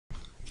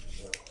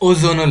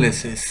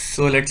Ozonolysis.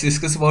 So let's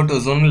discuss about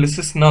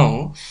ozonolysis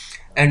now.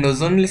 And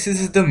ozonolysis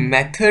is the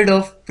method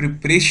of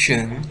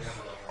preparation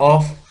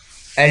of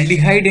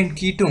aldehyde and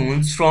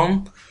ketones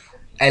from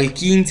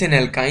alkenes and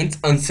alkynes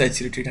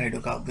unsaturated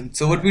hydrocarbons.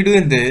 So what we do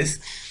in this,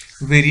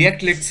 we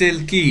react, let's say,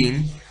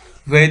 alkene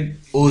with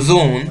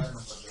ozone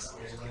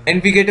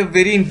and we get a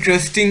very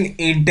interesting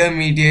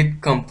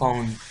intermediate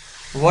compound.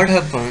 What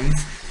happens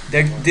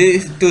that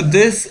this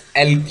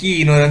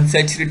alkene or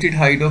unsaturated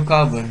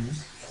hydrocarbon,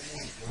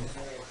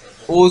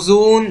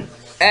 ozone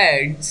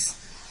adds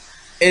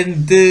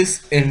in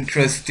this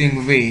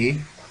interesting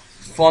way,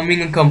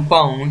 forming a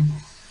compound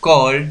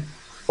called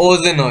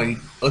ozonoid.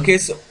 Okay,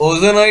 so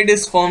ozonoid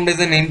is formed as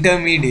an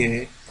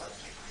intermediate.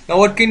 Now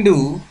what can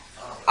do,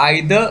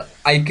 either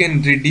I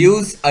can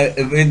reduce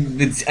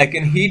with I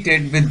can heat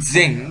it with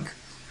zinc,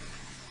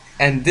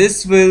 and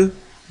this will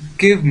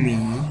give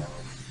me,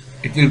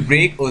 it will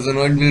break,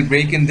 ozonoid will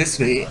break in this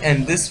way,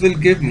 and this will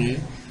give me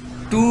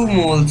 2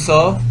 moles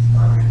of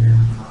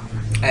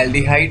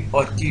aldehyde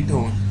or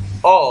ketone.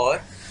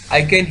 Or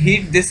I can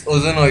heat this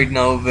ozonoid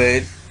now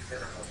with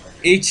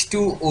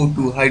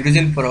H2O2,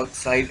 hydrogen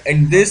peroxide,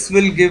 and this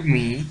will give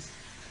me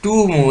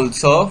 2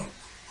 moles of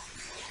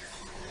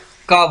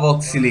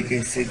carboxylic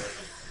acid.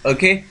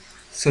 Okay,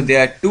 so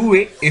there are two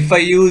ways. If I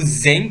use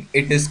zinc,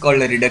 it is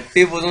called a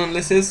reductive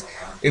ozonolysis.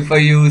 If I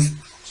use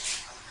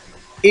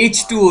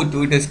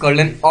H2O2, it is called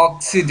an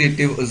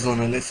oxidative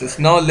ozonolysis.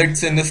 Now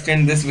let's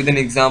understand this with an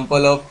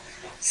example of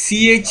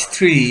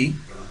CH3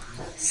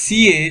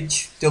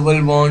 CH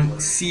double bond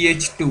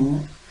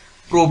CH2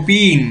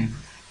 propene.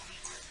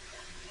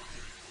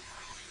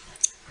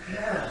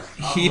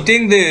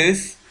 Heating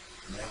this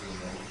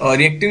or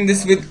reacting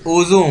this with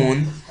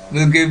ozone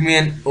will give me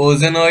an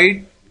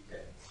ozonoid,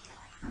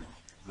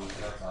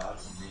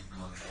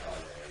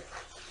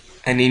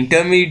 an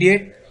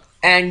intermediate,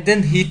 and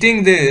then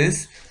heating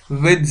this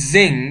with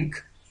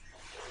zinc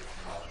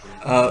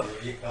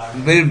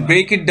will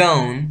break it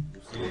down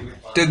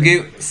to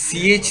give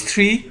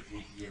CH3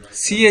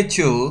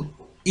 CHO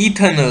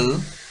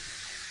ethanol,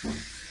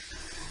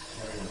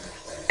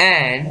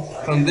 and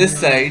from this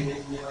side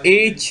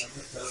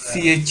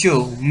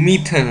HCHO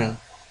methanol.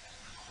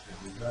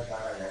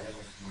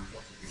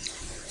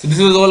 So this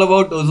was all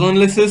about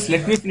ozonolysis.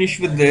 Let me finish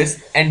with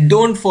this, and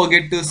don't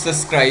forget to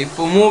subscribe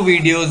for more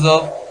videos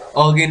of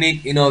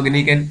organic,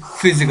 inorganic and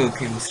physical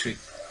chemistry.